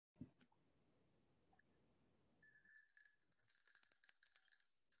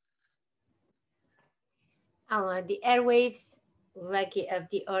Alma, the Airwaves, lucky of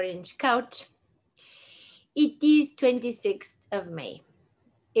the orange couch. It is 26th of May.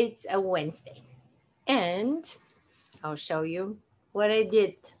 It's a Wednesday. And I'll show you what I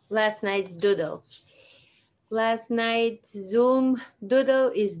did last night's doodle. Last night's Zoom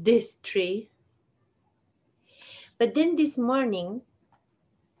doodle is this tree. But then this morning,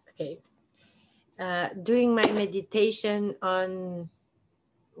 doing my meditation on,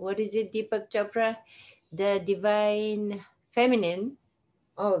 what is it, Deepak Chopra? The divine feminine,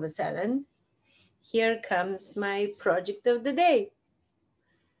 all of a sudden, here comes my project of the day.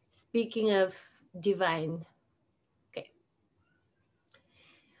 Speaking of divine,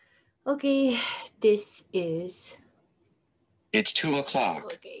 okay, this is... It's 2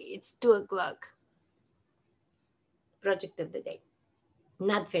 o'clock. Okay, it's 2 o'clock. Project of the day.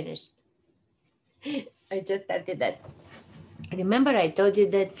 Not finished. I just started that. Remember I told you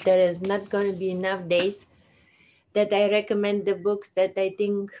that there is not going to be enough days that I recommend the books that I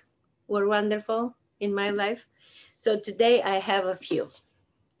think were wonderful in my life. So today I have a few.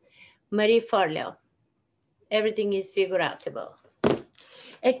 Marie Forleo, Everything is Figureoutable.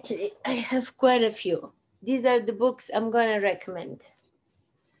 Actually, I have quite a few. These are the books I'm going to recommend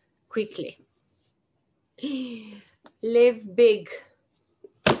quickly. Live Big.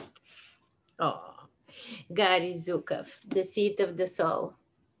 Oh, Gary Zukav, The Seat of the Soul.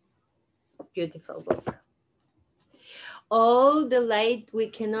 Beautiful book. All the Light We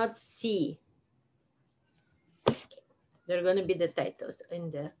Cannot See. Okay. They're going to be the titles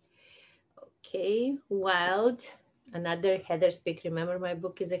in the... Okay, Wild. Another Heather's Pick. Remember my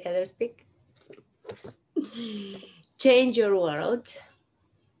book is a Heather's Pick? Change Your World.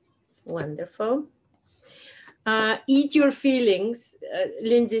 Wonderful. Eat Your Feelings.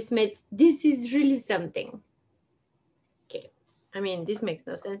 Lindsay Smith. This is really something. Okay. I mean, this makes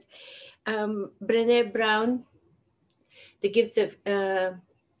no sense. Brené Brown. The Gifts of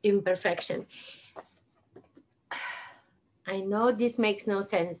Imperfection. I know this makes no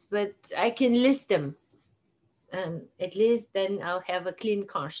sense, but I can list them. At least then I'll have a clean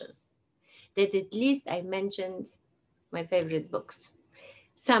conscience. That at least I mentioned my favorite books.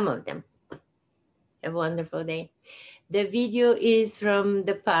 Some of them. Have a wonderful day. The video is from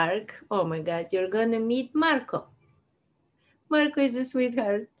the park. Oh my God, you're gonna meet Marco. Marco is a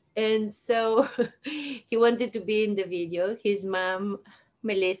sweetheart. And so he wanted to be in the video. His mom,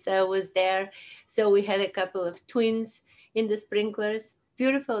 Melissa, was there. So we had a couple of twins in the sprinklers.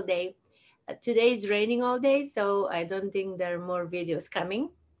 Beautiful day. Today is raining all day, so I don't think there are more videos coming.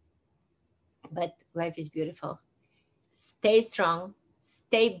 But life is beautiful. Stay strong,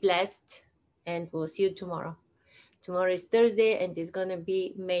 stay blessed, and we'll see you tomorrow. Tomorrow is Thursday, and it's going to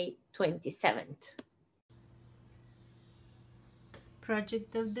be May 27th.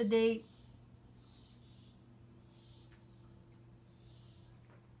 Project of the day.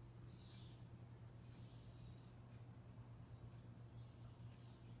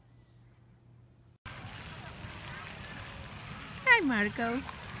 Hi, Marco.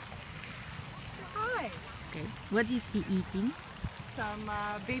 Hi. Okay, what is he eating? Some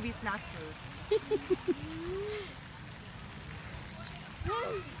baby snack food.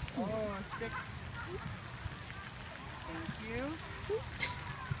 Oh, sticks. Thank you. Oh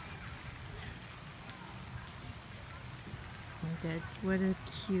my God, what a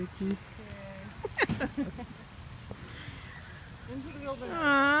cutie. Okay. Into the wilderness.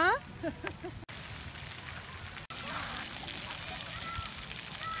 Aww.